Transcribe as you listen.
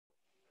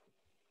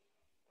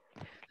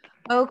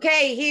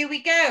Okay, here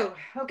we go.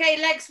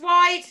 Okay, legs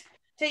wide.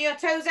 Turn your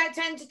toes out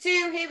 10 to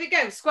 2. Here we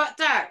go. Squat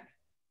down.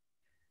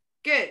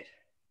 Good.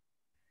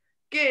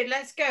 Good.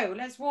 Let's go.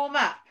 Let's warm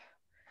up.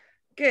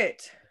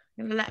 Good.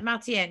 I'm going to let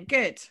Matty in.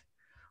 Good.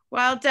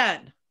 Well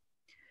done.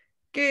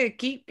 Good.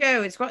 Keep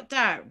going. Squat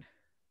down.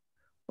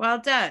 Well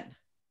done.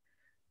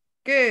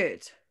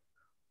 Good.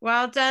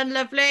 Well done.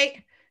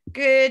 Lovely.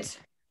 Good.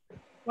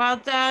 Well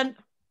done.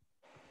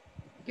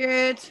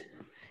 Good.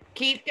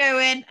 Keep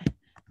going.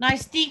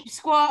 Nice deep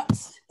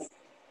squats.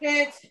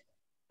 Good.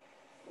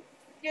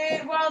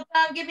 Good. Well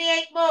done. Give me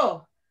 8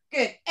 more.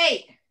 Good.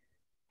 8,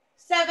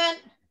 7,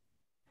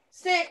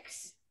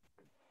 6,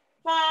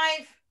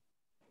 5,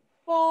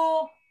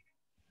 4,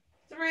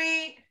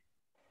 3,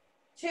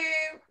 2,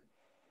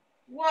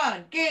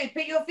 1. Good.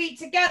 Put your feet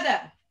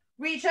together.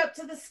 Reach up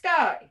to the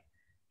sky.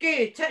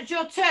 Good. Touch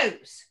your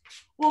toes.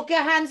 Walk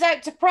your hands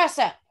out to press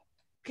up.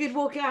 Good.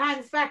 Walk your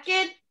hands back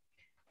in.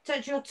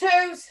 Touch your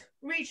toes.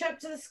 Reach up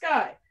to the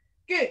sky.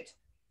 Good.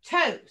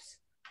 Toes.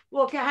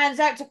 Walk your hands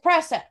out to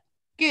press up.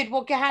 Good.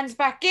 Walk your hands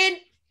back in.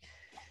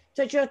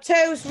 Touch your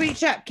toes.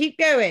 Reach up. Keep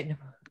going.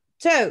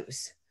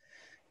 Toes.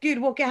 Good.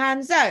 Walk your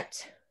hands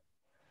out.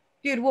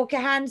 Good. Walk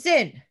your hands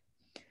in.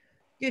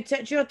 Good.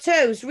 Touch your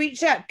toes.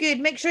 Reach up.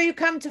 Good. Make sure you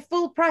come to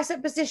full press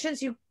up position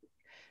so you've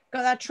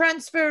got that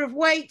transfer of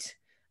weight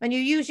and you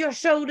use your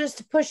shoulders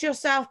to push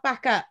yourself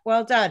back up.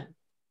 Well done.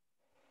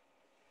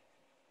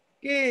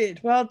 Good.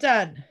 Well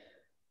done.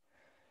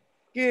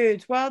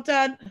 Good. Well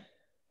done.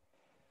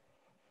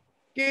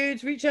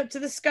 Good. Reach up to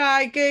the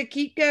sky. Good.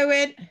 Keep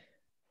going.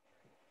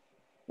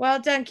 Well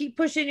done. Keep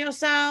pushing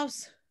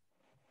yourselves.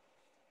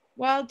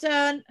 Well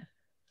done.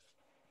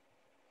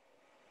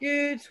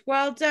 Good.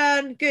 Well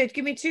done. Good.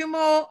 Give me 2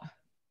 more.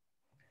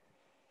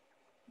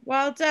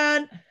 Well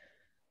done.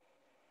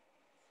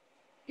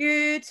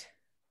 Good.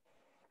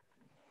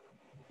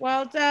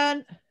 Well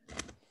done.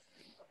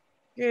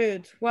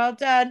 Good. Well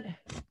done.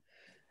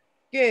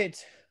 Good.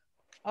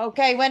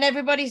 Okay, when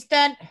everybody's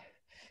done,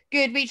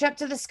 good. Reach up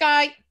to the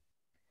sky.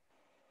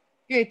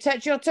 Good.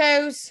 Touch your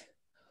toes.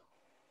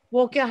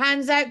 Walk your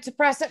hands out to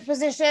press up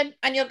position,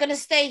 and you're going to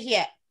stay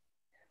here.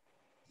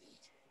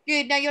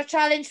 Good. Now your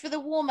challenge for the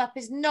warm-up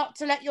is not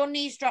to let your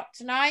knees drop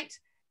tonight.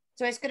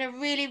 So it's going to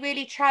really,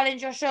 really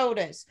challenge your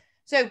shoulders.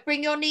 So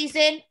bring your knees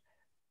in,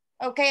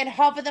 okay, and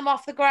hover them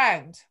off the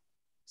ground.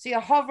 So you're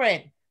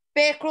hovering.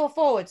 Bear crawl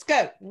forwards.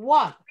 Go.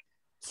 1,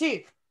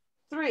 2,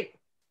 3,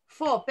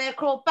 4. Bear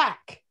crawl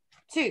back.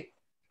 2,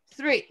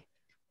 3,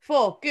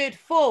 4. Good.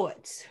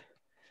 Forwards.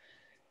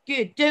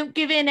 Good. Don't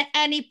give in at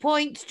any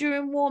point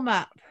during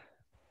warm-up.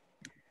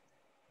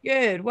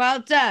 Good.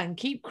 Well done.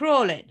 Keep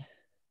crawling.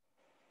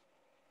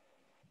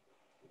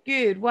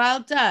 Good. Well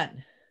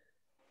done.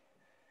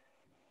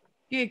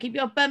 Good. Keep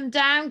your bum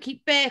down.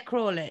 Keep bear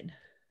crawling.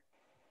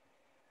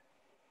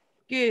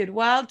 Good.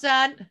 Well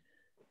done.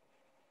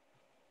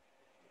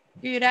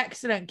 Good.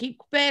 Excellent.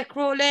 Keep bear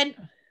crawling.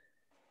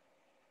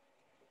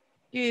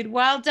 Good.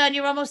 Well done.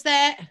 You're almost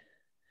there.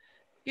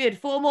 Good.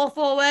 4 more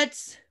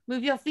forwards.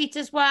 Move your feet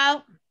as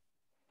well.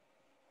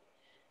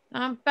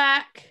 And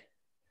back.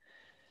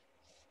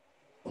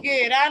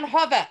 Good. And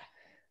hover.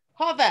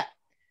 Hover.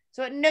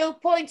 So at no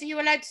point are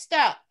you allowed to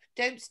stop.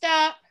 Don't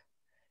stop.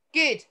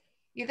 Good.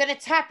 You're going to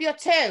tap your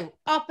toe.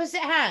 Opposite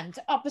hand,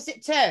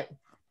 opposite toe.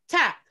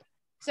 Tap.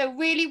 So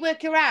really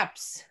work your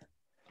abs.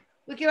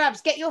 Work your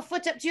abs. Get your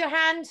foot up to your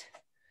hand.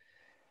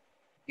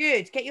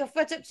 Good. Get your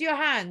foot up to your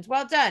hand.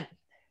 Well done.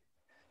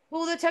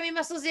 Pull the tummy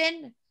muscles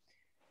in.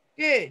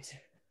 Good.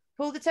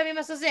 Pull the tummy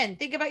muscles in.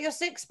 Think about your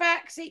 6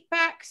 packs, 8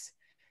 packs.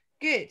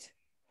 Good.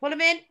 Pull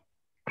them in.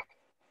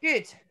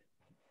 Good.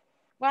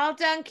 Well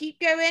done. Keep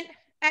going.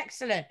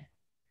 Excellent.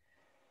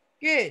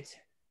 Good.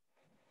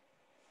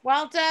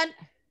 Well done.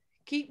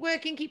 Keep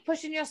working. Keep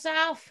pushing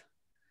yourself.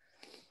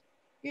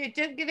 Good.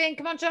 Don't give in.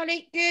 Come on,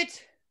 Charlie. Good.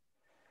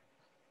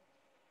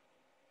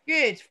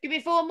 Good. Give me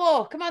 4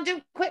 more. Come on,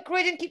 do quick,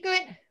 Croydon. Keep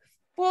going.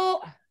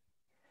 4.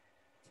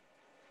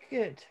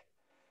 Good.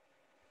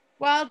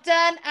 Well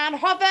done. And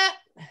hover.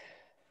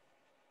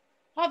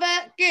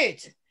 Hover.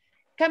 Good.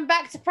 Come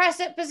back to press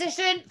up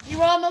position.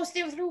 You're almost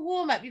through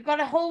warm up. You've got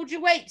to hold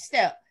your weight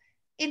still.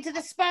 Into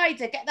the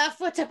spider. Get that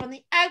foot up on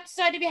the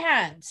outside of your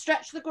hand.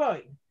 Stretch the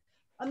groin.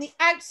 On the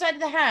outside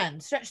of the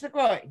hand. Stretch the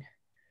groin.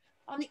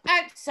 On the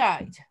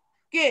outside.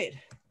 Good.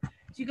 So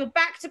you go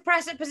back to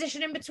press up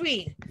position in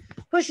between.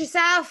 Push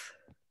yourself.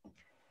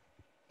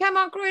 Come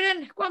on,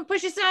 Croydon. Go on,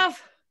 push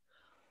yourself.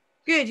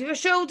 Good. Your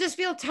shoulders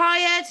feel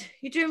tired.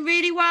 You're doing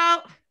really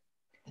well.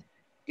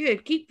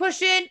 Good. Keep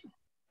pushing.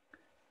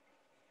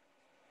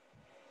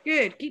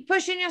 Good. Keep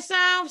pushing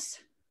yourselves.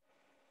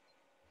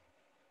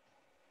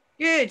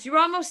 Good. You're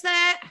almost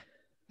there.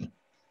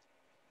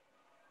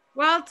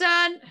 Well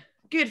done.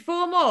 Good.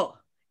 4 more.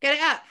 Get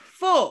it up.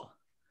 4.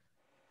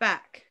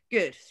 Back.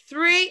 Good.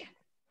 3.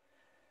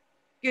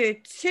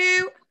 Good.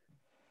 2.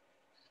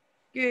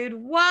 Good.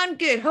 1.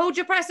 Good. Hold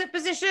your press up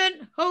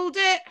position. Hold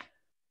it.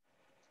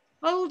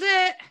 Hold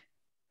it.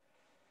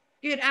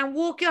 Good. And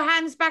walk your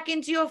hands back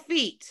into your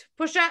feet.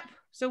 Push up.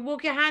 So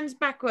walk your hands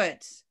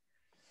backwards.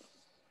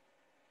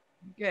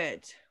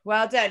 Good.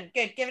 Well done.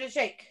 Good. Give it a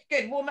shake.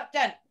 Good. Warm up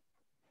done.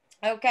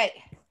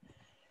 Okay.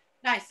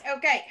 Nice.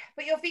 Okay.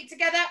 Put your feet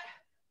together.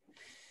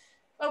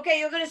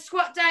 Okay, you're going to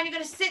squat down. You're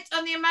going to sit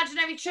on the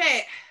imaginary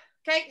chair.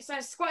 Okay, so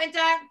squatting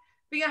down.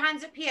 Bring your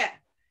hands up here.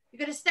 You're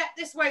going to step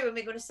this way when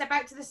we're going to step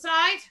out to the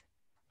side.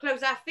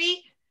 Close our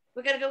feet.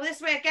 We're going to go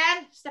this way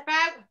again. Step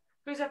out.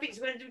 Close our feet.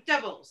 So we're going to do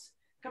doubles.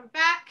 Come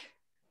back.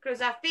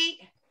 Close our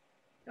feet.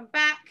 Come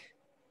back.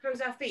 Close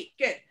our feet.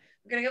 Good.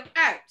 We're going to go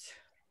out.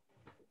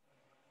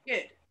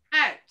 Good.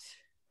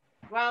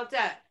 Out. Well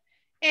done.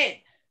 In.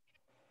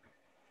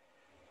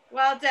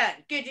 Well done.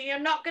 Good. And you're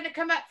not going to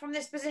come up from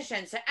this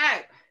position. So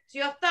out. So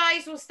your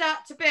thighs will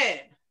start to burn.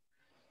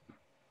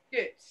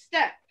 Good.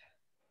 Step.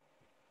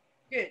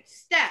 Good.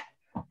 Step.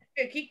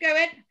 Good. Keep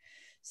going.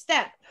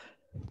 Step.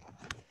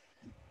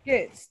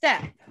 Good.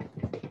 Step.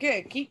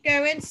 Good. Keep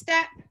going.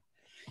 Step.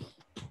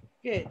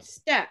 Good.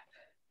 Step.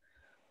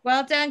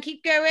 Well done.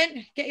 Keep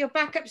going. Get your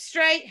back up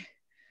straight.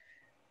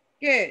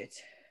 Good.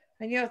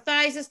 And your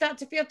thighs will start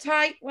to feel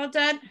tight. Well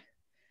done.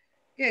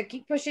 Good.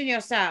 Keep pushing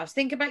yourselves.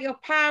 Think about your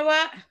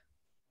power.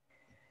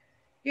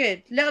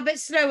 Good. A little bit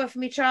slower for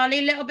me, Charlie.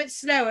 A little bit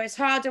slower. It's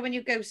harder when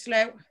you go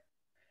slow.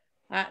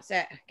 That's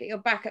it. Get your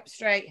back up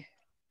straight.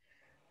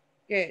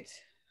 Good.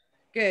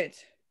 Good.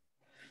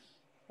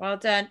 Well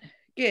done.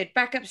 Good.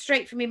 Back up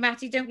straight for me,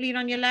 Matty. Don't lean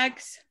on your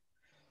legs.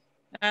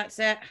 That's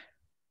it.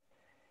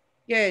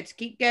 Good.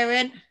 Keep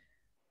going.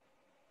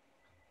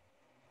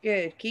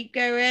 Good. Keep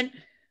going.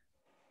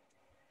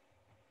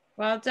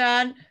 Well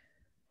done.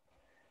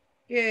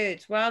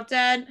 Good. Well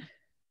done.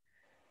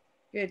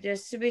 Good.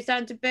 Just to be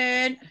starting to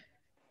burn.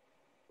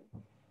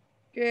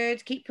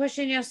 Good. Keep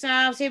pushing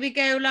yourselves. Here we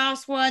go.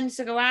 Last one.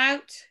 So go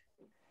out.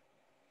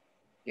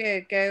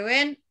 Good. Go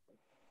in.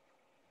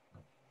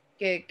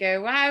 Good.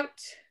 Go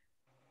out.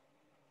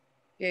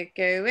 Good.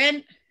 Go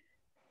in.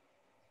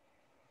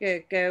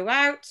 Good. Go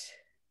out.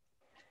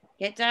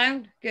 Get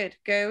down. Good.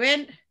 Go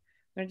in. I'm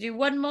going to do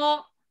one more.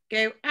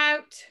 Go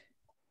out.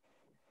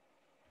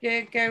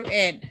 Good. Go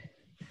in.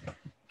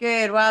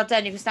 Good. Well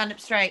done. You can stand up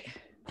straight.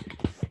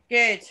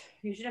 Good.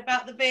 You should have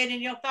felt the burn in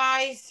your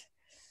thighs.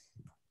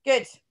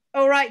 Good.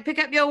 All right. Pick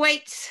up your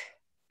weights.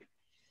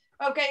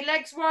 Okay.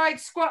 Legs wide.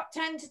 Squat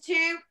 10 to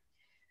 2.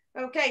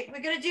 Okay.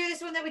 We're going to do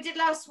this one that we did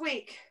last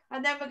week.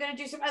 And then we're going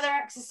to do some other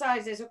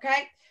exercises.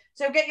 Okay.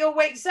 So get your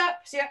weights up.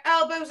 So your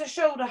elbows are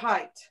shoulder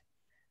height.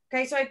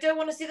 Okay. So I don't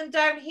want to see them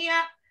down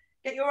here.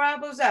 Get your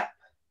elbows up.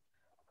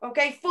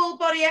 Okay. Full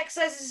body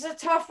exercise. This is a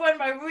tough one,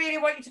 but I really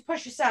want you to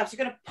push yourself. So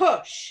you're going to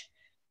push.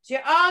 So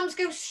your arms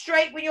go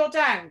straight when you're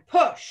down.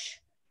 Push.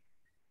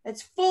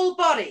 It's full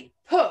body.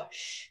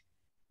 Push.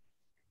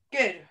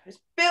 Good. It's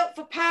built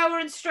for power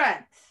and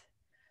strength.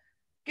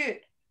 Good.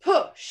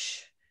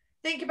 Push.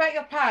 Think about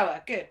your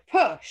power. Good.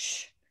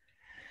 Push.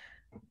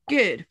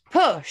 Good.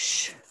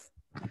 Push.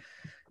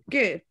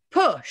 Good.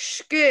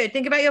 Push. Good.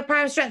 Think about your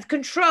power and strength.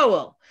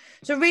 Control.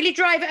 So really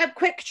drive it up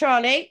quick,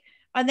 Charlie,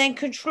 and then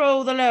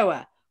control the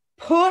lower.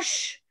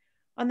 Push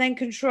and then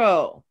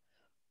control.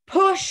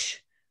 Push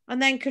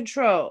and then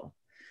control.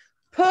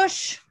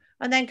 Push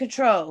and then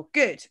control.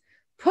 Good.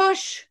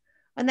 Push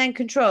and then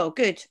control.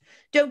 Good.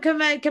 Don't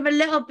come a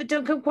little bit,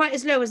 don't come quite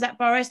as low as that,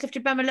 Boris. Lift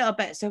your bum a little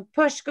bit. So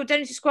push, go down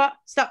into squat.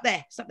 Stop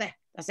there. Stop there.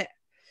 That's it.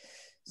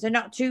 So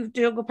not too,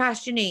 don't go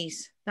past your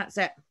knees. That's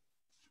it.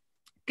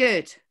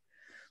 Good.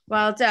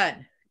 Well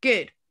done.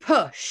 Good.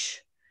 Push.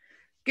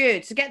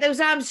 Good. So get those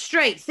arms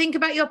straight. Think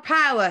about your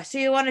power. So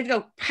you want to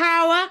go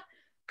power,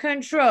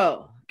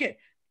 control. Good.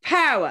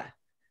 Power,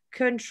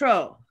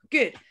 control.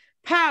 Good.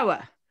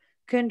 Power,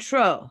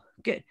 control.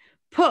 Good.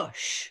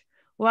 Push.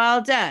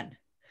 Well done.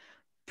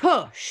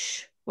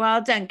 Push.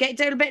 Well done. Get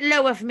down a bit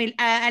lower for me,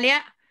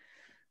 Elliot.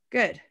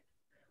 Good.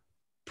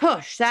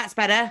 Push. That's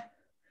better.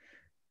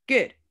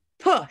 Good.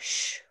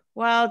 Push.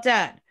 Well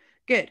done.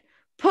 Good.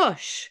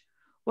 Push.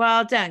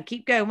 Well done.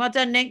 Keep going. Well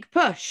done, Nick.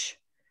 Push.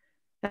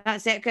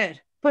 That's it.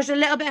 Good. Push a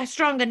little bit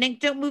stronger, Nick.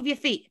 Don't move your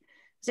feet.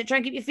 So try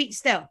and keep your feet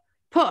still.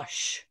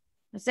 Push.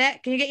 That's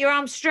it. Can you get your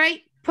arms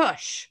straight?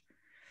 Push.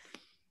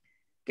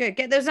 Good.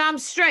 Get those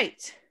arms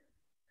straight.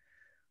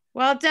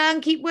 Well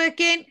done. Keep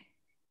working.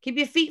 Keep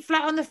your feet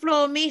flat on the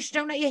floor, Mish.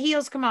 Don't let your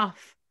heels come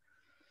off.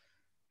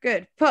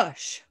 Good.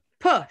 Push.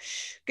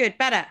 Push. Good.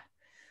 Better.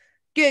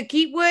 Good.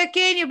 Keep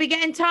working. You'll be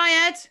getting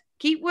tired.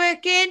 Keep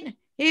working.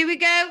 Here we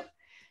go.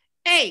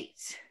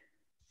 8.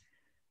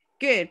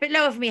 Good. Bit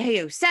lower for me,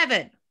 Hugh.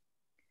 7.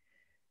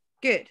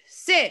 Good.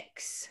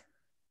 6.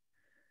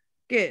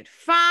 Good.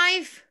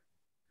 5.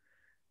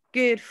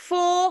 Good.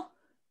 4.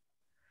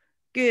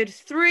 Good.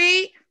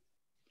 3.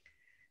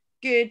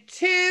 Good.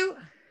 2.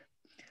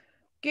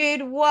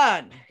 Good.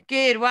 1.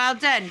 Good. Well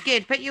done.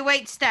 Good. Put your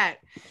weights down.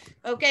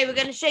 Okay, we're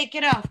going to shake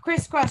it off.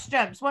 Crisscross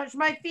jumps. Watch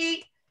my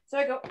feet. So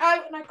I go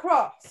out and I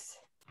cross.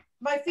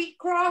 My feet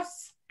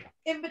cross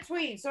in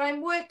between. So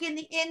I'm working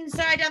the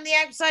inside and the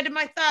outside of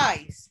my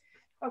thighs.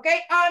 Okay,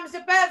 arms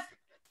above.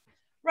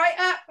 Right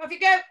up. Off you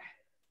go.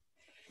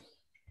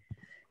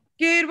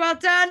 Good. Well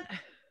done.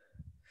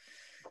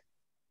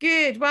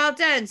 Good. Well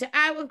done. So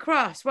out and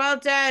cross. Well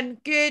done.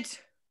 Good.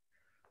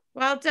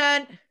 Well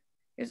done.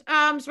 His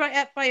arms right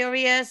up by your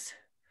ears.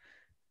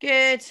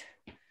 Good.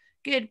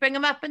 Good. Bring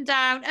them up and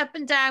down, up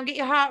and down. Get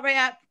your heart rate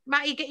up.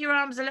 Matty, get your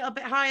arms a little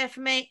bit higher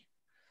for me.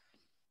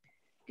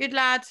 Good,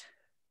 lad.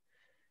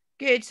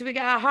 Good. So we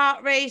get our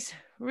heart race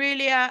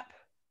really up.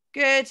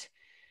 Good.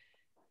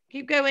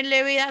 Keep going,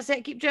 Louis. That's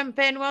it. Keep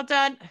jumping. Well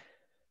done.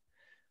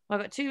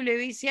 I've got 2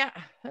 Louis. Yeah,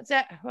 that's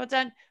it. Well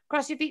done.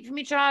 Cross your feet for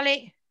me,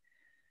 Charlie.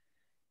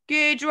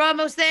 Good. You're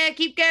almost there.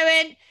 Keep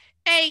going.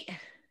 8,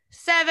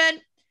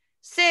 7,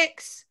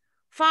 6,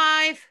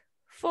 5,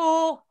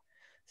 4,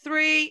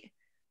 3,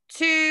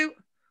 2,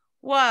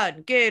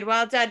 1. Good.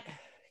 Well done.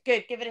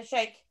 Good. Give it a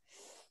shake.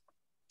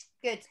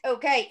 Good.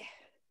 Okay.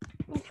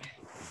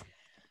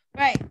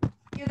 Right.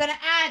 You're going to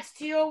add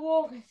to your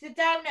walk the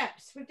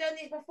down-ups. We've done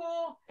these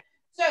before.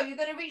 So you're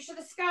going to reach to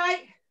the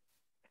sky.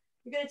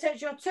 You're going to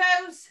touch your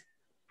toes.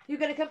 You're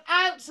going to come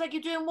out like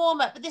you're doing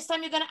warm-up, but this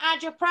time you're going to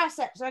add your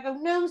press-up. So I go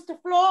nose to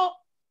floor.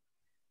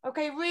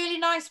 Okay, really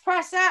nice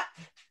press-up.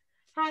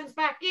 Hands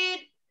back in.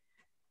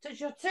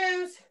 Touch your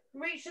toes.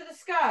 Reach to the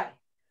sky.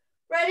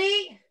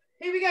 Ready?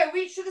 Here we go.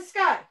 Reach to the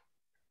sky.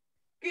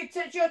 Good.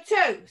 Touch your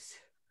toes.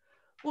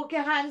 Walk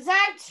your hands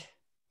out.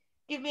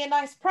 Give me a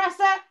nice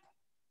press-up.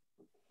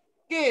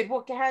 Good.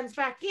 Walk your hands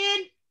back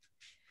in.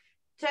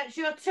 Touch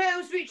your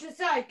toes. Reach to the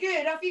side.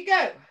 Good. Off you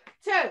go.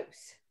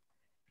 Toes.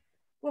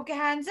 Walk your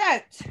hands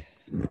out.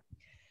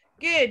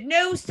 Good.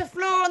 Nose to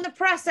floor on the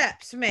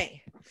press-ups for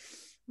me.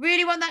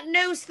 Really want that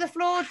nose to the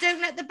floor.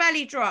 Don't let the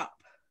belly drop.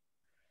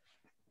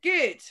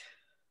 Good.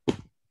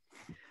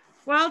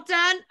 Well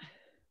done.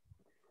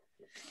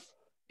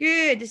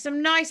 Good. There's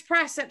some nice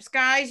press-ups,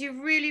 guys.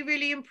 You've really,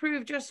 really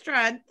improved your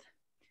strength.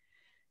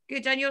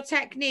 Good. Done your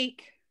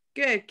technique.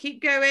 Good.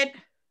 Keep going.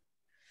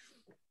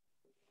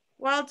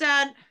 Well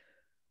done.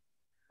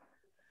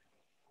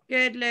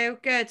 Good, Lou.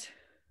 Good.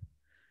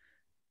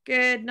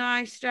 Good.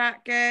 Nice,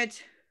 Jack. Good.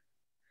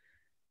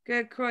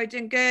 Good,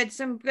 Croydon. Good.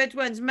 Some good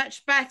ones.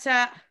 Much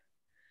better.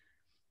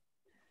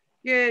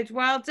 Good.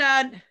 Well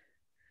done.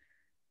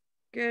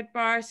 Good,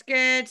 Boris.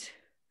 Good.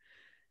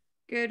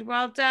 Good.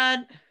 Well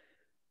done.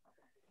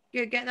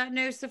 Good. Get that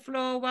nose to the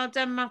floor. Well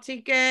done, Matty.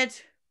 Good.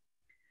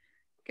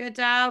 Good,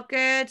 Al.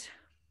 Good.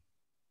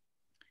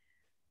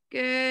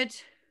 Good.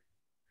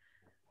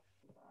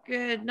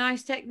 Good.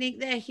 Nice technique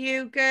there,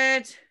 Hugh.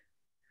 Good.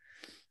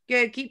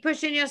 Good. Keep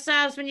pushing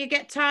yourselves when you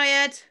get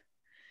tired.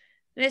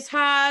 It's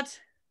hard,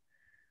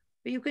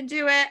 but you can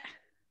do it.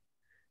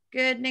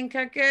 Good,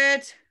 Ninka.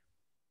 Good.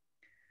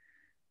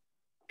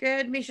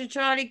 Good, Misha,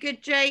 Charlie.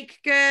 Good, Jake.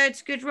 Good.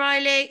 Good,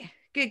 Riley.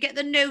 Good. Get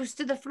the nose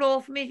to the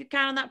floor for me if you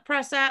can on that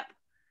press up.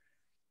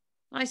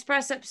 Nice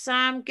press up,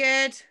 Sam.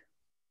 Good.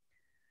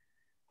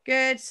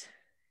 Good.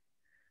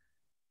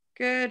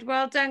 Good.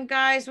 Well done,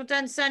 guys. Well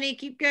done, Sonny.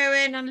 Keep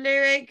going. And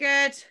Louis.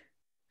 Good.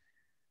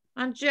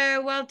 And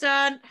Joe. Well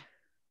done.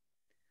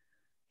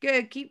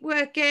 Good. Keep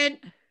working.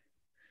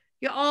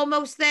 You're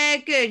almost there.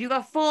 Good. You've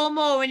got 4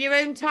 more in your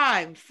own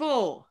time.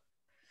 4.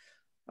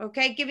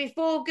 Okay. Give me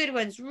 4 good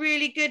ones.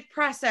 Really good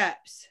press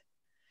ups.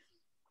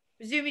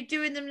 Presume you're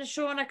doing them,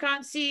 Sean. I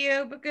can't see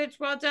you, but good.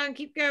 Well done.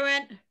 Keep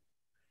going.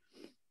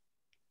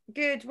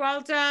 Good.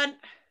 Well done.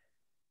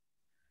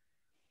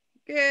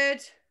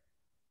 Good.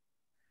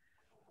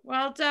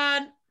 Well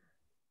done.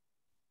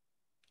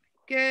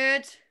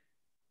 Good.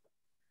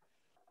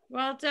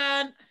 Well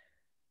done.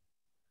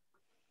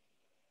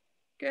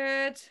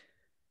 Good.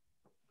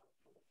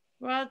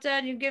 Well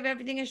done. You give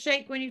everything a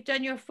shake when you've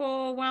done your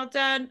 4. Well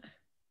done.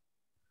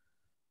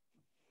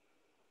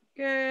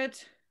 Good.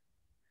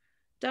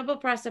 Double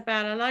press up,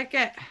 Bella. I like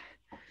it.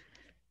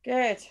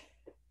 Good.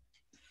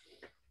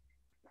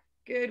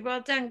 Good.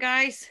 Well done,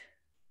 guys.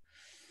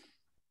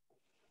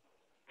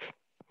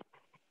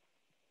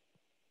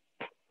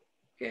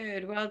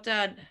 Good. Well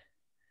done.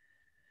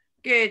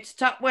 Good.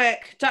 Top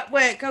work. Top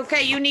work.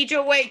 Okay, you need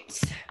your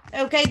weights.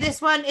 Okay,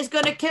 this one is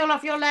going to kill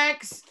off your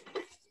legs.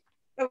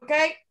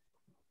 Okay.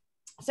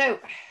 So,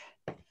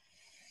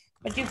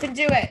 but you can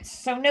do it.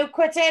 So no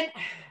quitting.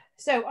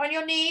 So on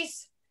your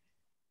knees.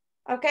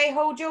 Okay,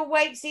 hold your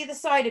weights either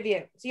side of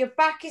you. So your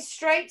back is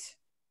straight,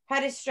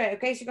 head is straight.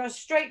 Okay, so you've got a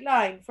straight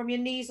line from your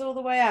knees all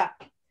the way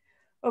up.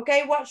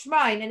 Okay, watch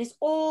mine. And it's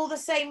all the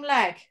same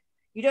leg.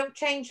 You don't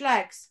change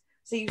legs.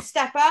 So you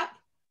step up,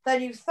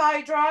 then you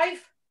thigh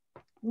drive,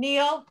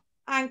 kneel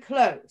and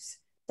close.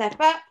 Step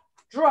up,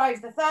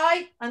 drive the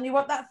thigh, and you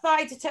want that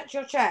thigh to touch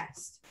your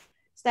chest.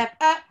 Step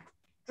up,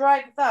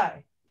 drive the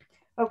thigh.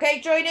 Okay,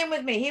 join in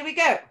with me. Here we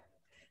go.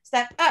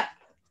 Step up,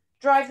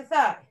 drive the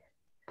thigh,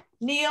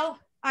 kneel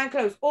and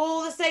close.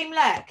 All the same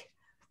leg.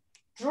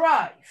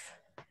 Drive,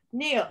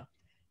 kneel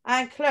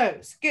and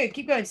close. Good.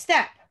 Keep going.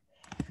 Step,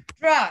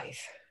 drive,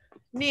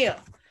 kneel,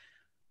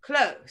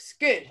 close.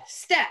 Good.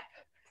 Step,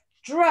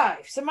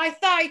 drive. So my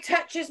thigh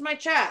touches my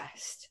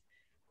chest.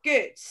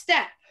 Good.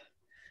 Step,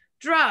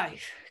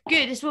 drive.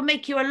 Good. This will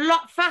make you a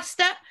lot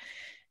faster.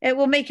 It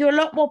will make you a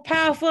lot more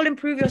powerful,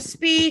 improve your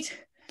speed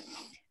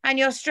and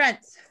your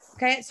strength.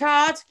 Okay, it's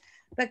hard,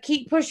 but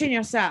keep pushing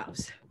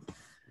yourselves.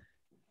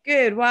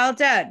 Good. Well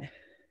done.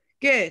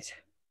 Good.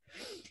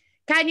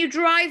 Can you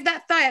drive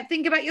that thigh up?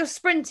 Think about your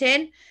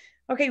sprinting.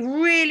 Okay,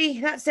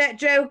 really, that's it,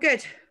 Joe.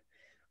 Good.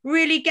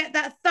 Really get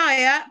that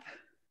thigh up.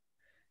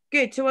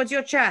 Good, towards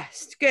your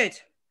chest. Good.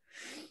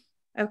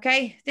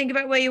 Okay, think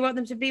about where you want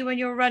them to be when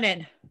you're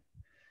running.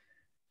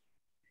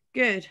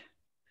 Good.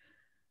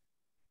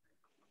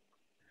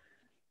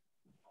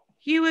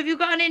 Hugh, have you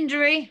got an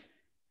injury?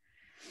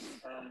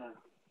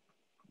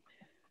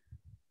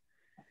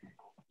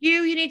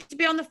 You need to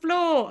be on the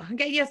floor and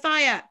get your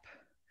thigh up.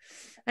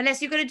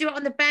 Unless you're going to do it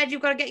on the bed,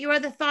 you've got to get your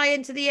other thigh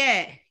into the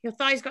air. Your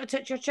thigh's got to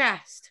touch your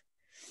chest.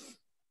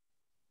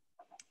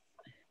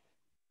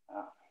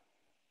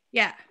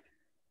 Yeah.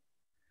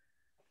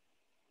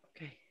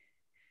 Okay.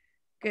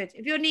 Good.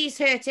 If your knee's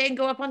hurting,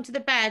 go up onto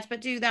the bed,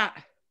 but do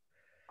that.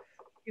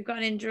 You've got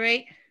an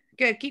injury.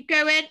 Good. Keep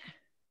going.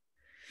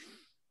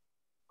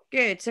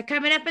 Good. So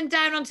coming up and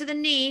down onto the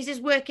knees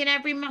is working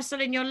every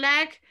muscle in your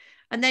leg.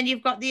 And then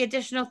you've got the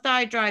additional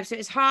thigh drive. So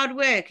it's hard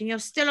work and you're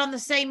still on the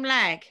same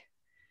leg.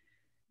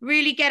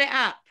 Really get it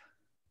up.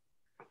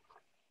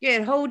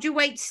 Good. Hold your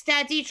weight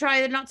steady.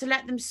 Try not to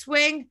let them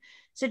swing.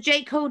 So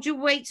Jake, hold your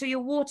weights or your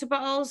water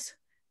bottles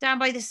down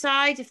by the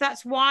side. If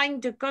that's wine,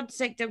 for God's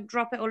sake, don't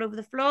drop it all over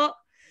the floor.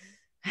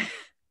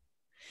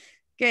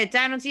 Good.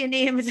 Down onto your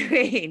knee in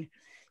between.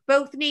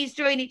 Both knees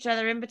join each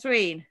other in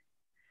between.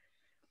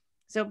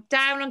 So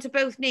down onto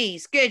both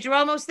knees. Good. You're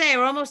almost there.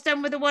 We're almost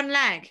done with the one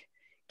leg.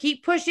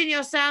 Keep pushing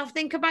yourself.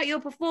 Think about your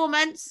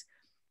performance.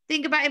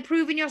 Think about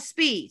improving your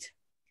speed.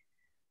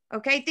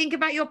 Okay. Think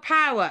about your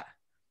power.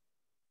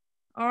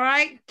 All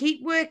right.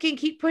 Keep working.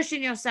 Keep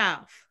pushing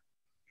yourself.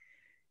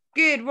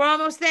 Good. We're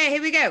almost there.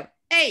 Here we go.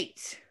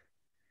 8.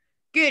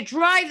 Good.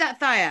 Drive that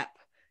thigh up.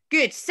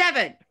 Good.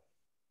 7.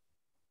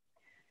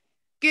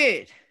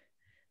 Good.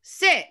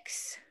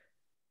 6.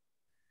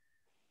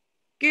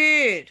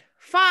 Good.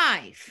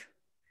 5.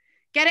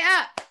 Get it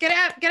up. Get it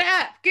up. Get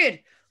it up.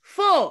 Good.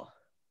 4.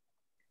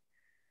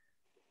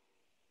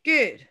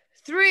 Good.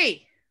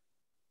 3.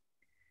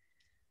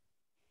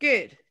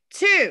 Good.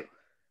 2.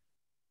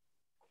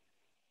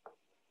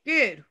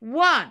 Good.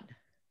 1.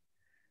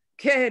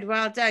 Good.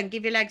 Well done.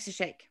 Give your legs a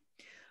shake.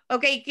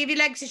 Okay, give your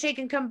legs a shake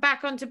and come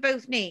back onto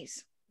both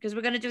knees because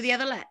we're going to do the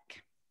other leg.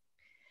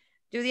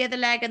 Do the other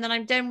leg and then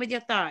I'm done with your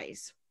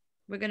thighs.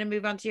 We're going to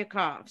move on to your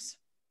calves.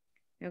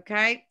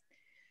 Okay?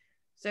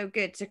 So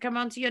good. So come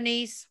onto your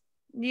knees.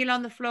 Kneel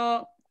on the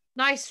floor.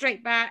 Nice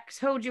straight backs.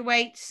 Hold your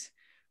weights.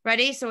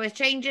 Ready? So we're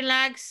changing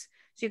legs.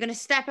 So you're going to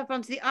step up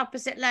onto the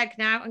opposite leg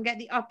now and get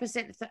the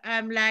opposite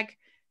leg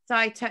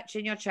thigh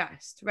touching your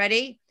chest.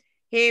 Ready?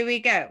 Here we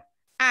go.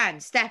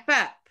 And step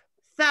up.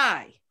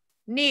 Thigh.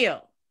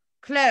 Kneel.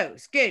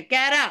 Close. Good.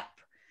 Get up.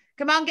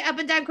 Come on, get up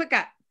and down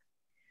quicker.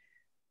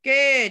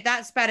 Good.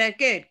 That's better.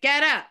 Good.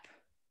 Get up.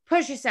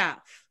 Push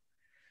yourself.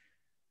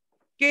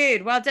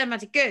 Good. Well done,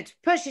 Matty. Good.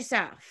 Push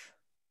yourself.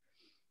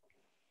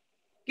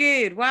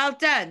 Good. Well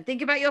done.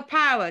 Think about your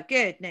power.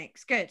 Good,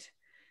 Nix. Good.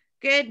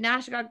 Good.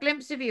 Nash, I got a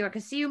glimpse of you. I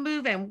can see you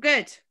moving.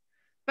 Good.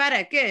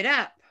 Better. Good.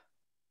 Up.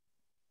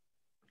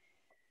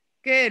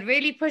 Good.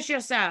 Really push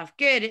yourself.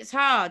 Good. It's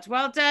hard.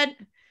 Well done.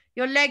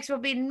 Your legs will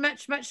be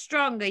much, much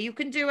stronger. You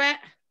can do it.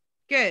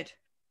 Good.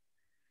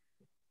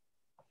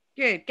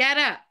 Good. Get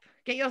up.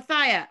 Get your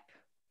thigh up.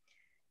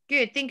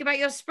 Good. Think about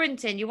your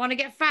sprinting. You want to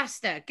get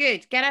faster.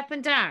 Good. Get up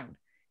and down.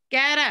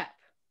 Get up.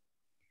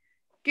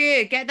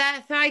 Good. Get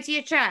that thigh to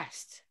your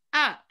chest.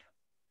 Up.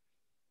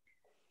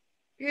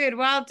 Good.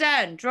 Well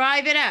done.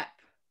 Drive it up.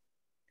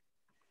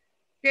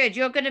 Good.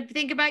 You're going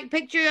to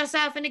picture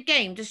yourself in a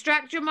game.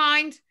 Distract your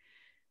mind.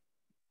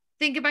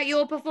 Think about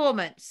your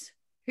performance.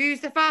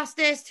 Who's the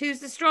fastest? Who's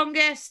the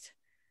strongest?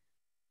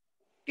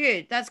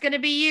 Good. That's going to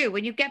be you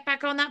when you get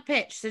back on that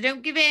pitch. So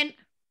don't give in.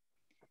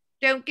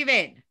 Don't give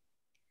in.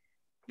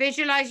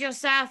 Visualize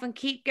yourself and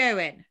keep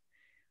going.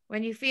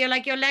 When you feel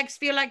like your legs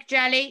feel like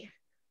jelly,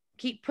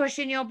 keep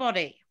pushing your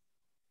body.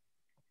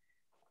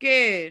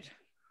 Good.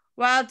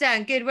 Well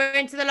done. Good. We're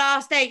into the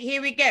last 8.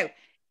 Here we go.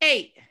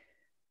 8.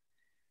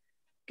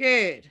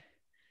 Good.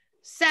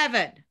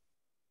 7.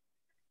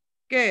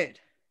 Good.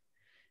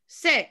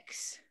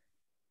 6.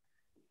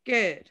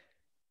 Good.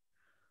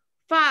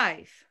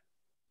 5.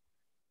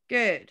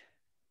 Good.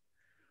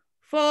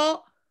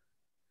 4.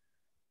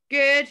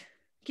 Good.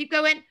 Keep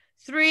going.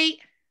 3.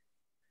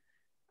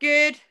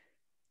 Good.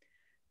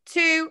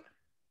 2.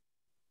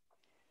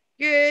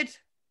 Good.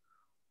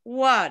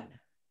 1.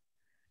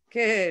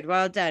 Good.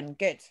 Well done.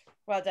 Good.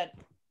 Well done.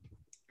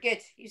 Good.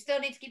 You still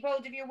need to keep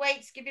hold of your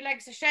weights. Give your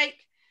legs a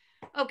shake.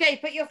 Okay,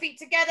 put your feet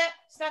together.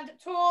 Stand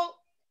up tall.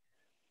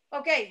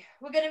 Okay,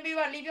 we're going to move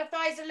on. Leave your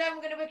thighs alone.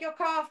 We're going to work your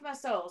calf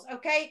muscles.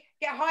 Okay,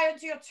 get high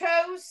onto your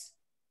toes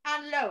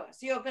and lower.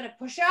 So you're going to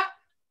push up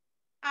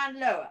and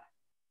lower.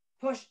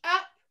 Push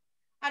up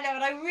and lower.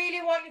 And I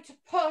really want you to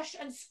push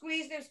and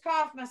squeeze those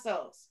calf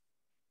muscles.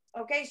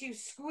 Okay, so you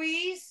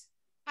squeeze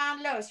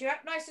and lower. So you're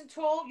up nice and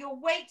tall. Your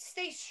weight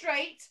stays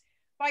straight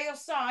by your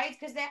side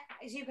because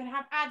so you can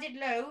have added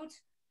load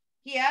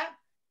here.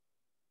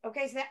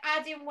 Okay, so they're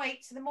adding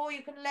weight. So the more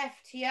you can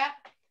lift here,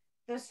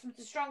 the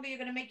stronger you're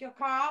going to make your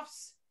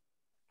calves.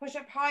 Push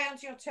up high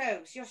onto your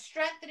toes. You're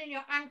strengthening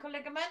your ankle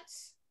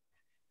ligaments,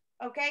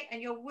 okay?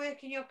 And you're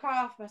working your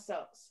calf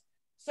muscles.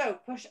 So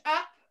push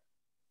up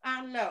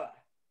and lower.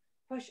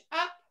 Push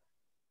up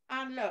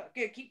and lower.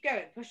 Good, keep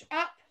going. Push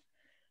up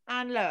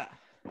and lower.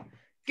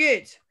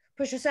 Good.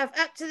 Push yourself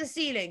up to the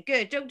ceiling.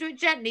 Good. Don't do it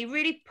gently.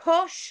 Really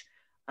push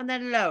and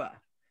then lower.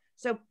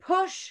 So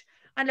push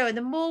and lower.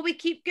 The more we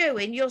keep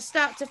going, you'll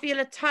start to feel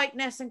a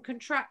tightness and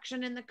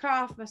contraction in the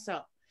calf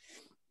muscle.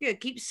 Good.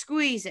 Keep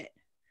squeezing.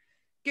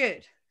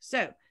 Good.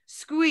 So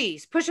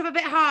squeeze. Push up a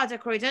bit harder,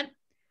 Croydon.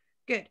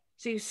 Good.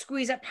 So you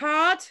squeeze up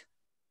hard.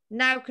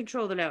 Now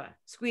control the lower.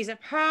 Squeeze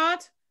up hard.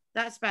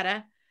 That's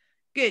better.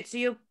 Good. So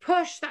you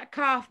push that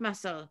calf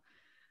muscle.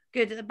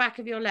 Good. At the back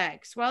of your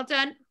legs. Well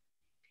done.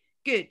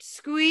 Good.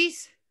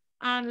 Squeeze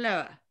and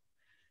lower.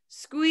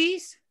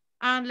 Squeeze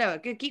and lower.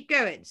 Good. Keep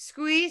going.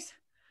 Squeeze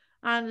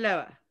and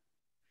lower.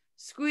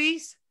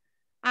 Squeeze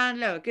and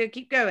lower. Good.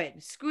 Keep going.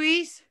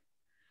 Squeeze,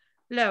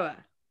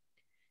 lower.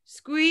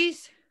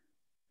 Squeeze,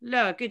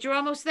 lower. Good. You're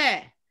almost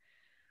there.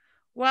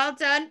 Well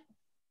done.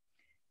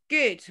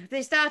 Good.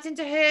 They're starting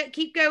to hurt.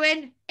 Keep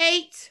going.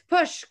 8.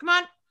 Push. Come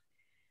on.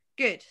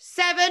 Good.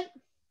 7.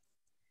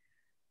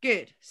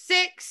 Good.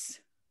 6.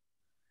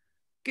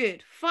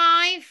 Good.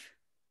 5.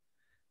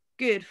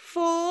 Good.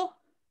 4.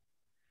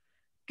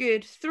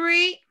 Good.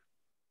 3.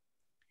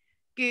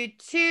 Good.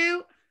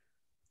 2.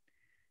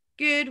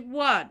 Good.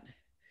 1.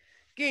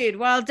 Good.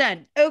 Well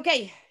done.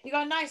 Okay. You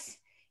got a nice,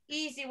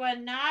 easy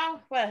one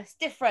now. Well, it's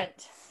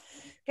different.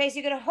 Okay. So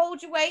you're going to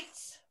hold your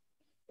weights.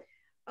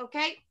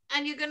 Okay.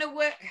 And you're going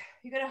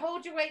to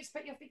hold your weights,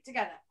 put your feet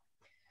together.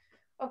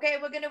 Okay.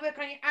 We're going to work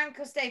on your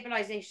ankle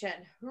stabilization.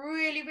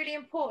 Really, really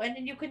important.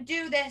 And you can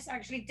do this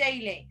actually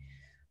daily.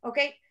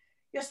 Okay.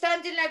 Your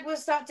standing leg will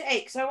start to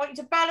ache. So I want you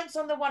to balance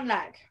on the one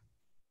leg.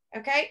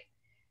 Okay.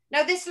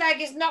 Now this leg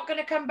is not going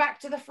to come back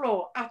to the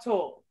floor at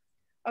all.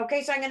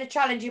 Okay. So I'm going to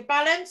challenge your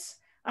balance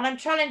and I'm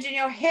challenging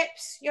your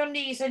hips, your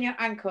knees and your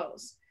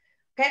ankles.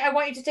 Okay. I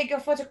want you to take your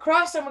foot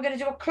across and we're going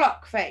to do a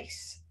clock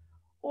face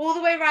all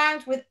the way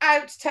around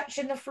without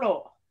touching the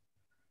floor.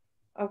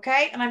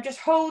 Okay. And I'm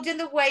just holding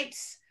the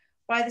weights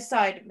by the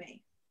side of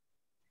me.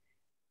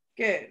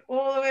 Good.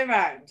 All the way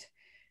around.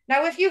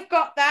 Now, if you've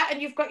got that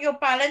and you've got your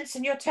balance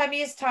and your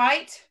tummy is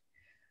tight,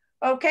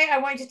 okay, I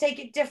want you to take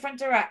it different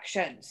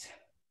directions.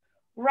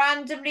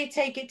 Randomly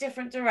take it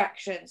different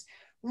directions.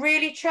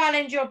 Really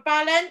challenge your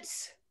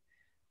balance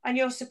and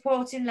your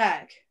supporting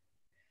leg.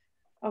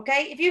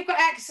 Okay, if you've got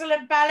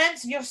excellent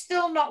balance and you're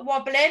still not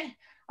wobbling,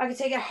 I can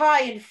take it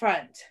high in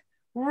front,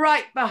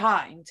 right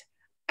behind,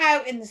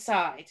 out in the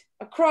side,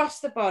 across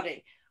the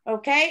body.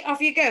 Okay,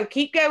 off you go.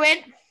 Keep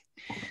going.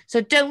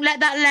 So don't let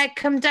that leg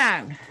come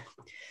down.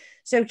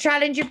 So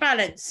challenge your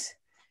balance.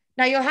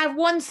 Now you'll have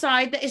one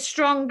side that is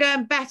stronger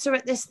and better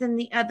at this than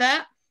the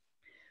other.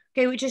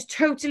 Okay, which is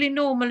totally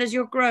normal as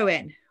you're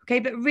growing. Okay,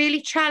 but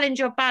really challenge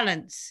your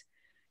balance.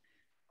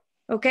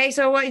 Okay,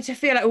 so I want you to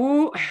feel like,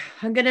 ooh,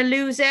 I'm going to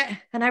lose it.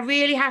 And I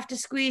really have to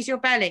squeeze your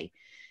belly.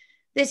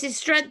 This is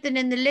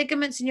strengthening the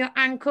ligaments in your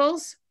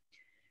ankles,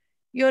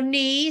 your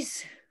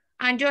knees,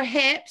 and your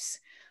hips,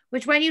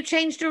 which when you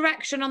change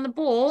direction on the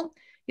ball,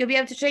 you'll be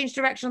able to change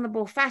direction on the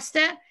ball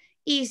faster,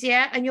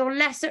 easier, and you're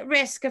less at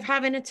risk of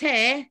having a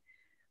tear,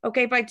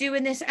 okay, by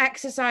doing this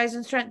exercise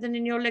and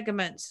strengthening your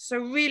ligaments. So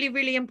really,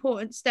 really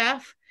important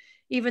stuff,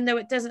 even though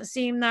it doesn't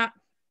seem that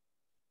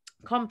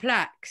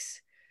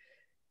complex.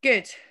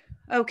 Good.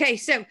 Okay,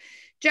 so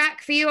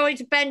Jack, for you, I want you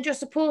to bend your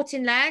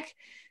supporting leg.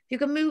 If you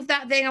can move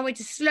that thing, I want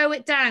you to slow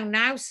it down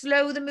now.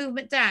 Slow the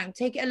movement down.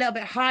 Take it a little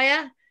bit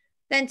higher,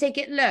 then take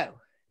it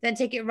low, then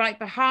take it right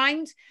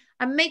behind,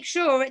 and make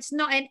sure it's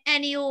not in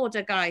any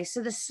order, guys.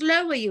 So the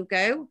slower you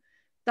go,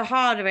 the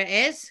harder it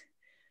is.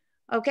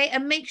 Okay,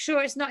 and make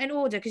sure it's not in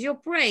order because your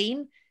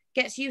brain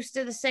gets used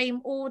to the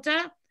same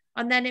order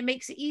and then it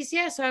makes it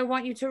easier. So I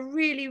want you to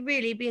really,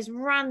 really be as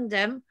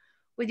random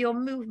with your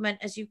movement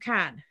as you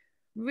can.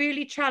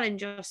 Really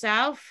challenge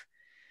yourself.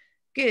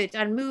 Good.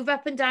 And move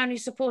up and down your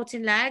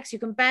supporting legs. You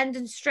can bend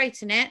and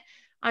straighten it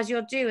as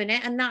you're doing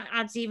it, and that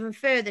adds even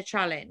further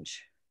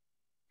challenge.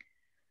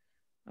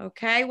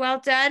 Okay, well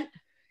done.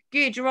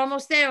 Good. You're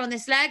almost there on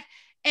this leg.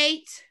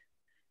 8,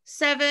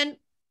 7,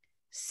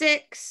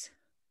 6,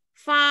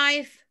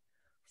 5,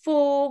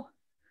 4,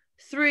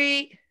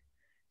 3,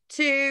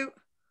 2,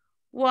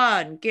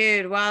 1.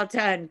 Good. Well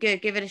done.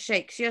 Good. Give it a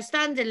shake. So your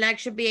standing leg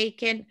should be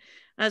aching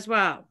as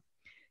well.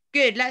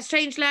 Good. Let's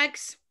change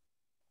legs.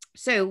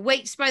 So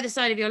weights by the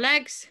side of your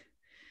legs.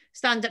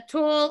 Stand up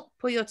tall.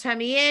 Pull your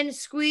tummy in.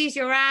 Squeeze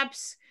your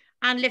abs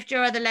and lift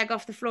your other leg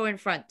off the floor in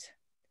front.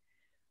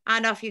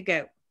 And off you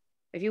go.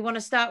 If you want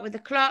to start with the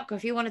clock or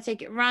if you want to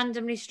take it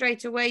randomly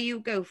straight away, you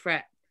go for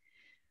it.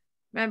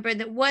 Remembering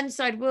that one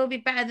side will be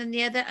better than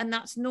the other, and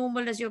that's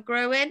normal as you're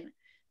growing.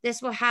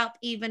 This will help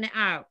even it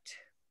out.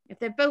 If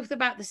they're both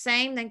about the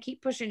same, then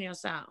keep pushing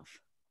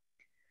yourself.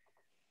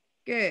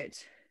 Good.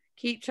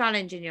 Keep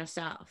challenging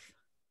yourself.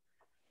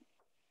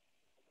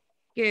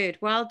 Good.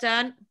 Well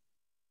done.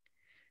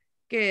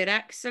 Good.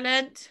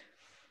 Excellent.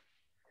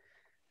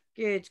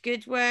 Good.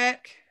 Good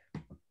work.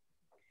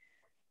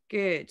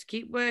 Good.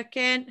 Keep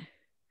working.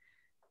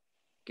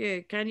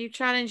 Good. Can you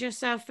challenge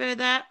yourself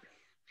further?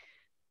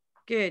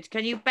 Good.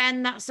 Can you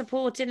bend that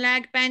supporting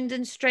leg? Bend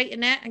and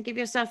straighten it and give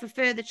yourself a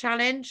further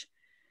challenge.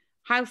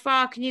 How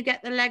far can you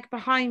get the leg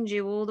behind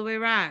you all the way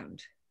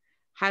around?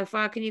 How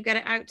far can you get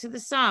it out to the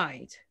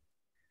side?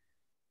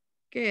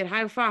 Good.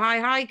 How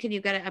high can you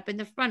get it up in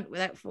the front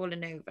without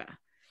falling over?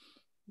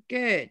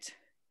 Good.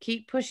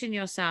 Keep pushing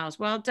yourselves.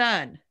 Well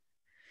done.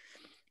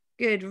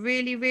 Good.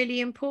 Really, really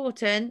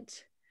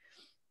important.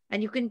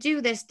 And you can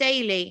do this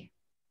daily.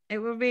 It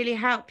will really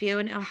help you,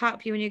 and it'll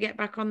help you when you get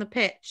back on the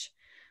pitch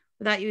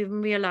without you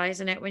even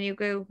realizing it when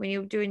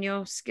you're doing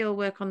your skill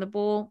work on the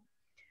ball.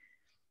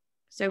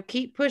 So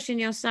keep pushing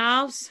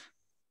yourselves,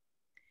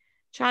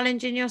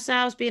 challenging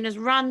yourselves, being as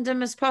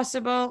random as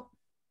possible.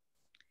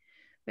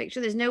 Make sure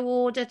there's no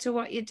order to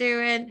what you're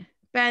doing.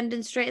 Bend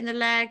and straighten the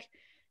leg.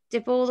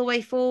 Dip all the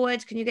way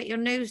forward. Can you get your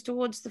nose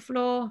towards the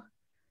floor?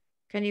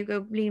 Can you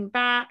go lean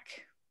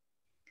back?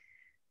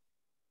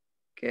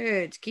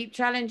 Good. Keep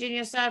challenging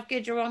yourself.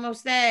 Good. You're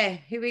almost there.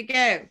 Here we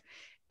go.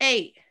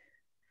 8,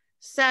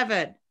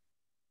 7,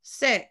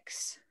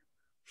 6,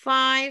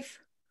 5,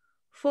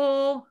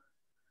 4,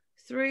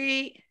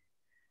 3,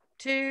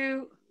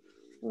 2,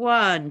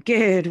 1.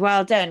 Good.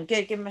 Well done.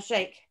 Good. Give them a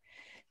shake.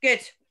 Good.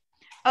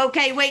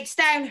 Okay, weights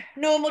down.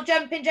 Normal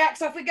jumping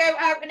jacks. Off we go.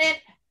 Out and in.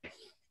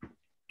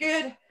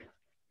 Good.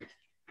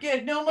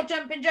 Good. Normal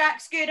jumping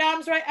jacks. Good.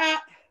 Arms right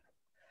up.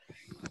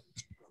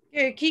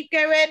 Good. Keep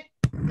going.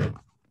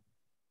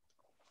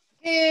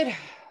 Good.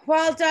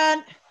 Well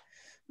done.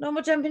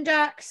 Normal jumping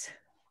jacks.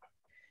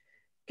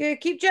 Good.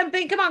 Keep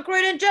jumping. Come on,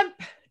 Croydon. Jump.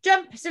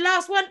 Jump. It's the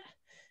last one.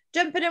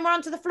 Jumping and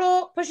onto the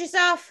floor. Push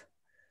yourself.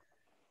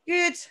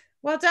 Good.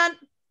 Well done.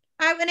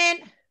 Out and in.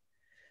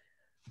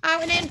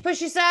 Out and in.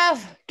 Push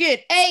yourself. Good.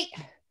 8,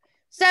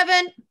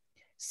 7,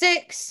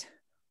 6,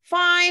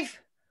 5,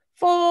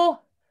 4,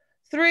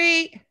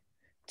 3,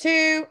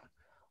 2,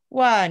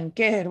 1.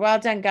 Good. Well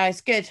done,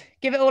 guys. Good.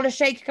 Give it all a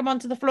shake. Come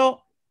onto the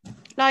floor.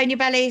 Lie on your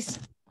bellies.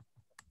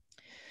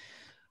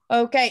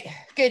 Okay,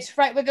 good.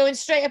 Right, we're going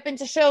straight up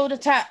into shoulder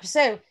tap.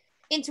 So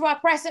into our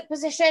press up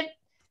position,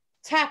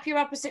 tap your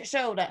opposite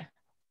shoulder.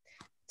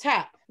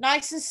 Tap,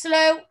 nice and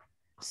slow.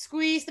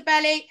 Squeeze the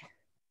belly.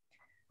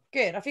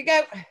 Good, off you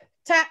go.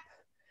 Tap.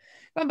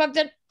 Come on,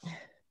 Bogdan.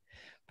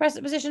 Press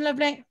up position,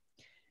 lovely.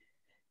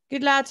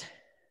 Good lad.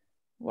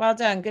 Well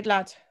done, good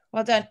lad.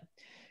 Well done.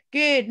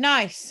 Good,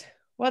 nice.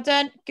 Well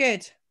done,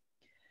 good.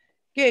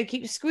 Good,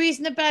 keep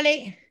squeezing the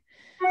belly.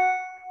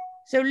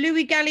 So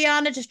Louis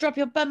Galliana, just drop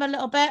your bum a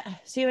little bit.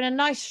 So you're in a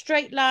nice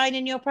straight line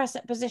in your press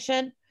up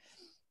position.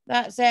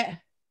 That's it.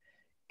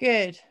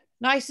 Good.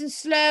 Nice and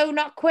slow,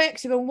 not quick.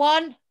 So go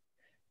 1,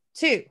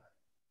 2,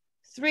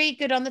 3.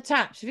 Good on the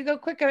tap. So if you go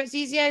quicker, it's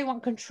easier. You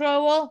want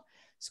control.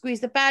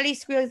 Squeeze the belly,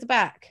 squeeze the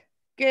back.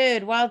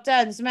 Good. Well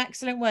done. Some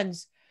excellent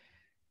ones.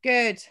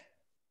 Good.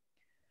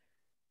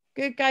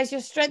 Good, guys. Your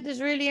strength has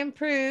really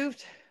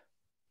improved.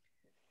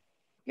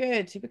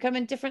 Good. You're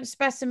becoming different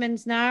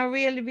specimens now.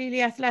 Really,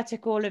 really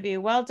athletic, all of you.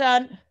 Well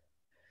done.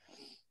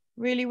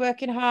 Really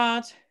working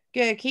hard.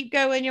 Good. Keep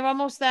going. You're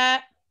almost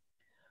there.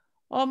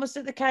 Almost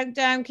at the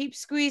countdown. Keep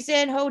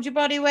squeezing. Hold your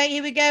body weight.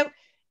 Here we go.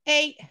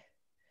 8,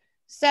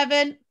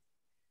 7,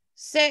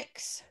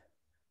 6,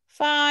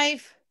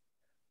 5,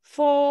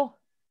 4,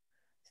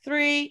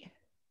 3,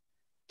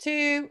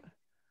 2,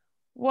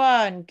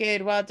 1.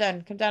 Good. Well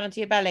done. Come down onto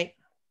your belly.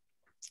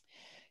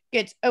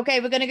 Good. Okay,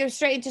 we're going to go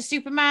straight into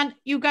Superman.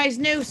 You guys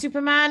know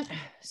Superman,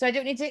 so I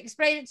don't need to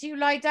explain it to you.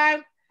 Lie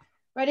down.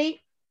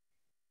 Ready?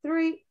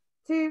 3,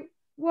 2,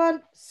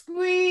 1.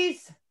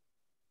 Squeeze.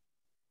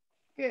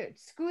 Good.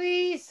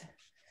 Squeeze.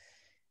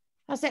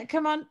 That's it.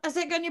 Come on. That's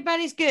it. Go on your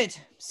bellies. Good.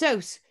 So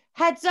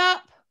heads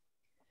up.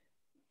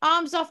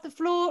 Arms off the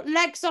floor.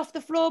 Legs off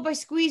the floor by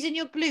squeezing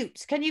your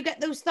glutes. Can you get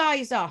those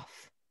thighs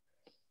off?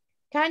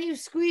 Can you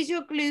squeeze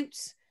your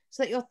glutes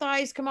so that your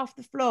thighs come off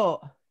the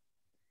floor?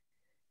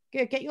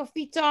 Good. Get your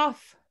feet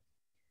off.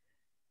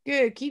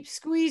 Good. Keep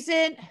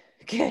squeezing.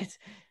 Good.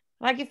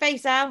 Like your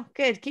face, Al.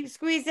 Good. Keep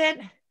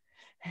squeezing.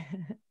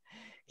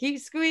 Keep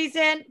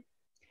squeezing.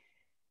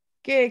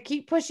 Good.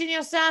 Keep pushing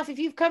yourself. If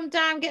you've come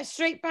down, get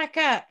straight back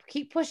up.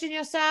 Keep pushing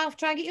yourself.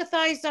 Try and get your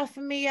thighs off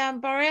for me,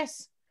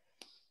 Boris.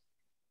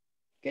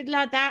 Good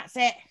lad. That's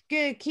it.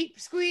 Good.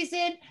 Keep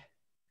squeezing.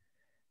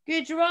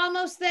 Good. You're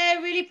almost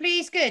there. Really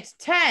please. Good.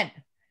 10,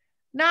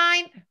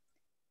 9,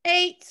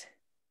 8,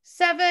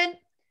 7,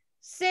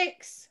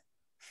 6,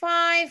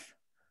 5,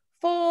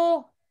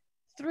 4,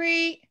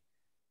 3,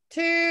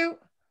 2,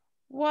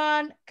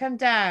 1. Come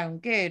down.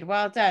 Good.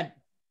 Well done.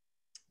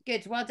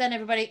 Good. Well done,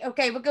 everybody.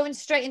 Okay, we're going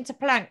straight into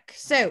plank.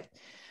 So,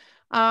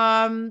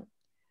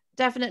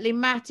 definitely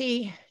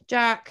Matty,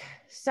 Jack,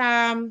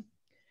 Sam.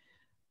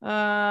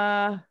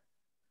 I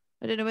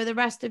don't know where the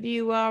rest of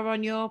you are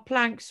on your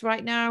planks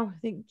right now. I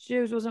think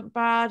Joe's wasn't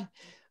bad.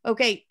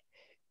 Okay,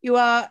 you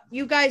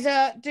guys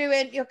are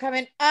doing. You're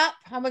coming up,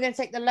 and we're going to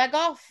take the leg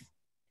off.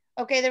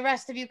 Okay, the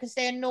rest of you can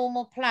stay in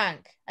normal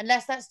plank,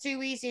 unless that's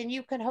too easy, and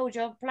you can hold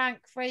your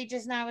plank for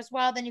ages now as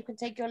well. Then you can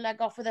take your leg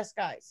off with us,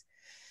 guys.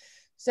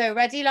 So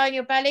ready, line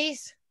your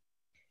bellies.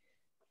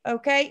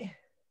 Okay.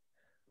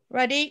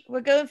 Ready?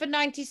 We're going for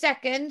 90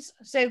 seconds.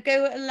 So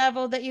go at a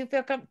level that you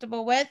feel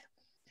comfortable with.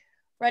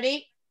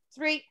 Ready?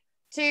 3,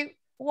 2,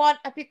 1.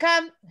 Up you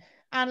come.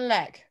 And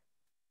leg.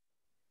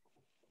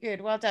 Good.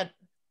 Well done.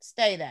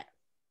 Stay there.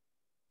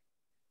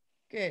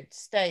 Good.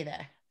 Stay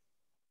there.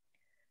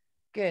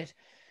 Good.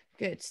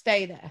 Good.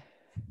 Stay there.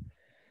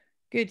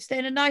 Good. Stay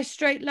in a nice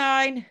straight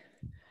line.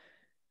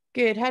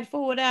 Good. Head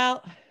forward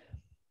out.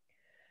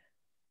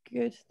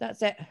 Good.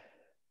 That's it.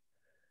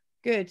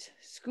 Good.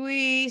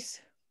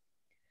 Squeeze.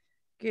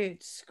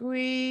 Good.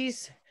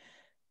 Squeeze.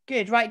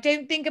 Good. Right.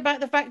 Don't think about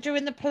the fact you're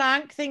in the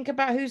plank. Think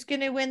about who's going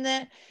to win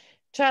the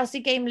Chelsea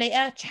game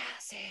later.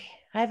 Chelsea.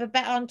 I have a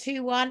bet on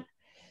 2-1.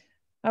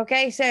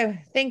 Okay. So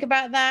think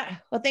about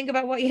that. Or think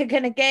about what you're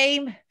going to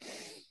game.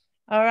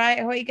 All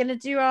right. What are you going to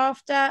do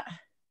after?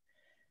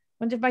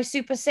 Wonder if my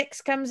Super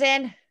 6 comes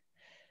in.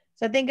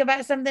 So think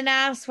about something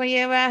else when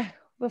you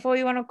before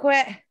you want to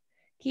quit.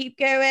 Keep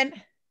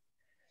going.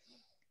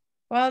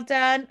 Well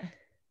done.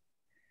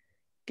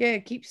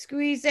 Good. Keep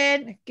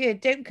squeezing.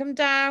 Good. Don't come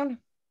down.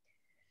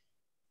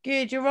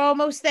 Good. You're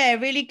almost there.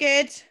 Really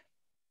good.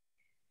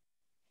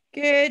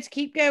 Good.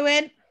 Keep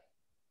going.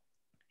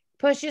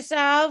 Push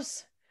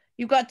yourselves.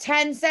 You've got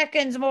 10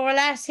 seconds, more or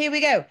less. Here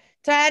we go.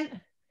 10,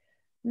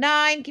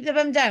 9. Keep the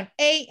bum down.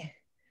 8,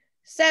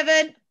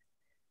 7,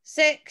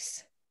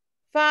 6,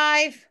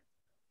 5,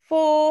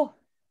 4,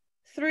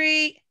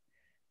 3,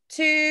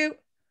 2,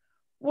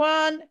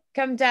 1.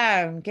 Come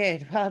down.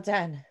 Good. Well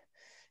done.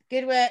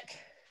 Good work.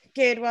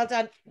 Good. Well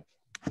done.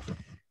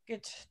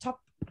 Good. Top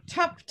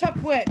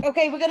work.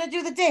 Okay, we're going to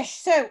do the dish.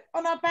 So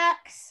on our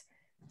backs,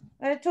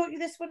 I taught you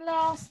this one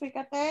last week,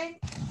 I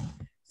think.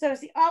 So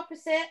it's the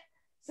opposite.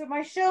 So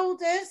my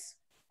shoulders,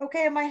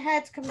 okay, and my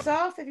head comes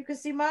off. If you can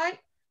see mine,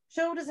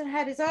 shoulders and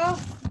head is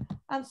off.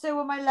 And so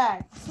are my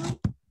legs.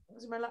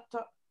 This is my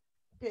laptop.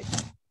 Good.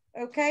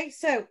 Okay,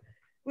 so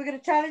we're going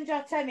to challenge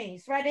our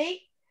tummies.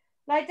 Ready?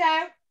 Lie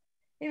down.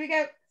 Here we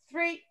go.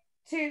 3,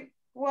 2,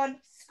 1.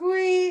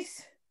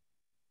 Squeeze.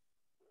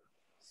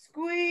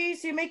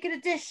 Squeeze. You're making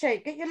a dish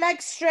shape. Get your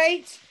legs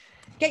straight.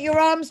 Get your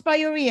arms by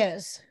your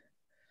ears.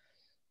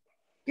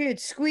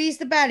 Good. Squeeze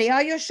the belly.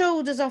 Are your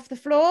shoulders off the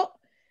floor?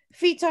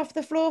 Feet off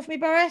the floor for me,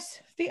 Boris.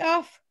 Feet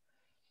off.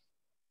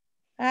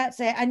 That's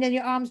it. And then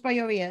your arms by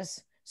your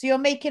ears. So you're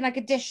making like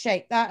a dish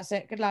shape. That's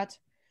it. Good lad.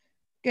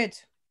 Good.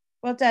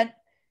 Well done.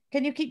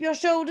 Can you keep your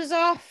shoulders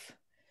off?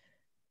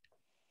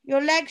 Your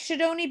legs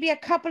should only be a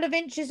couple of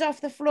inches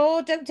off the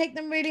floor. Don't take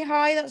them really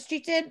high. That's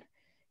cheating.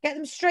 Get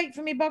them straight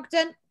for me,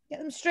 Bogdan. Get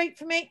them straight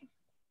for me.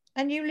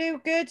 And you, Lou.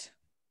 Good.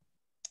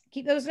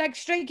 Keep those legs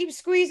straight. Keep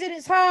squeezing.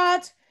 It's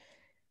hard. If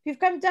you've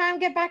come down,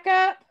 get back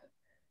up.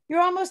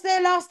 You're almost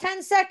there. Last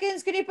 10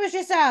 seconds. Can you push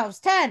yourselves?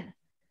 10,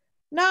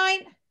 9,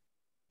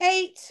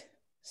 8,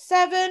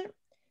 7,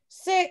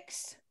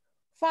 6,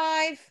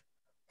 5,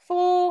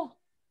 4,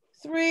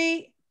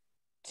 3,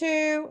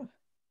 2,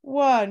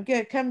 1.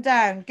 Good. Come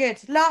down.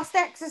 Good. Last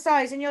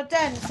exercise and you're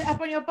done. Sit up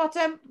on your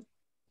bottom.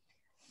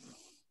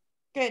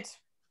 Good.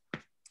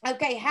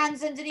 Okay.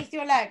 Hands underneath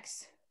your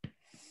legs.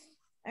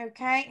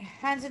 Okay.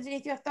 Hands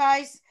underneath your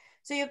thighs.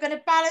 So you're going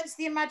to balance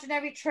the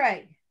imaginary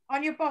tray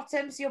on your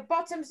bottom. So your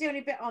bottom's the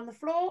only bit on the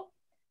floor.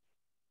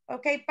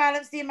 Okay.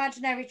 Balance the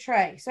imaginary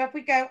tray. So up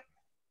we go.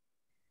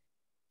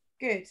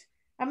 Good.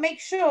 And make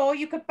sure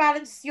you could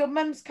balance your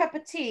mum's cup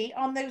of tea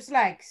on those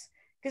legs,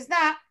 because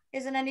that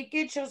isn't any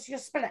good. You'll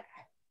spill it.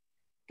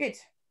 Good.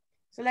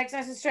 So legs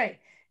nice and straight.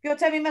 If your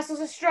tummy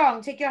muscles are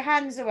strong, take your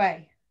hands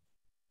away.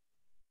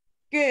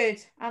 Good.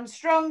 And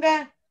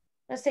stronger.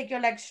 Let's take your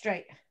legs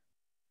straight.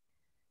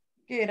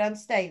 Good. And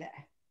stay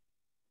there.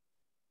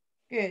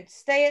 Good.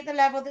 Stay at the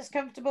level that's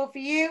comfortable for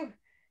you.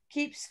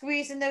 Keep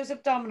squeezing those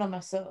abdominal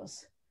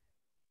muscles.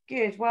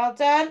 Good. Well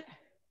done.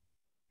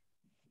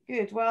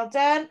 Good. Well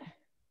done.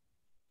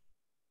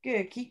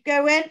 Good. Keep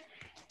going.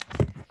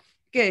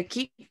 Good.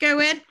 Keep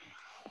going.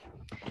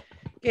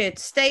 Good.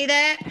 Stay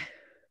there.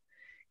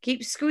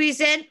 Keep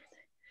squeezing.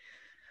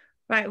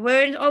 Right.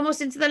 We're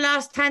almost into the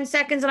last 10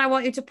 seconds and I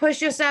want you to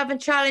push yourself and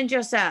challenge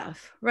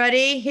yourself.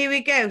 Ready? Here we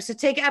go. So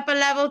take it up a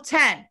level.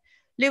 10.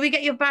 Louis,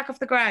 get your back off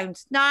the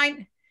ground.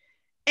 9,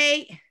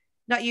 8.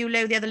 Not you,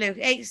 Lou. The other Lou.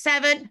 8,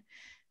 7,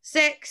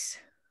 6,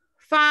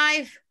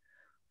 5,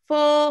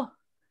 4,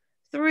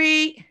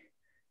 3,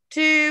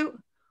 2,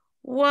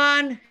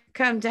 1.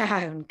 Come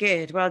down.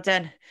 Good. Well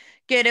done.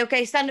 Good.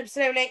 Okay. Stand up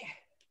slowly.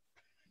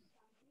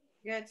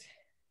 Good.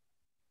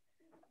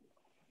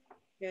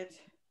 Good.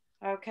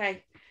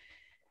 Okay.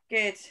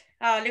 Good.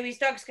 Oh, Louis'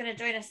 dog's going to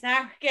join us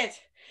now. Good.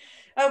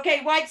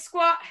 Okay. Wide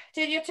squat.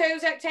 Turn your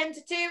toes out 10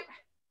 to 2.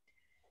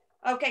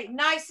 Okay.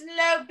 Nice and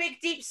low.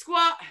 Big, deep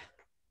squat.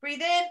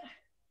 Breathe in.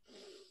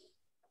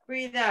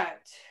 Breathe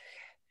out.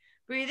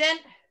 Breathe in.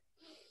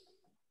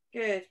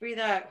 Good. Breathe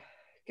out.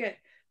 Good.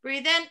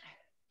 Breathe in.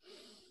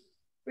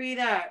 Breathe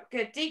out.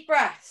 Good. Deep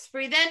breaths.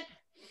 Breathe in.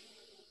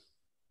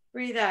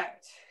 Breathe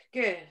out.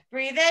 Good.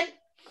 Breathe in.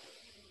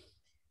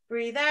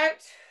 Breathe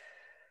out.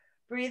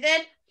 Breathe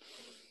in.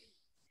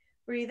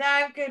 Breathe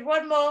out. Good.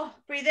 One more.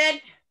 Breathe in.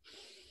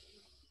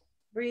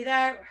 Breathe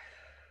out.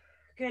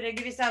 Good. And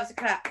give yourselves a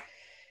clap.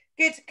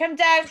 Good. Come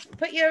down.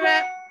 Put your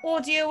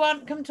audio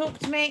on. Come talk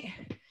to me.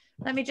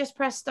 Let me just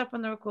press stop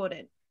on the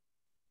recording.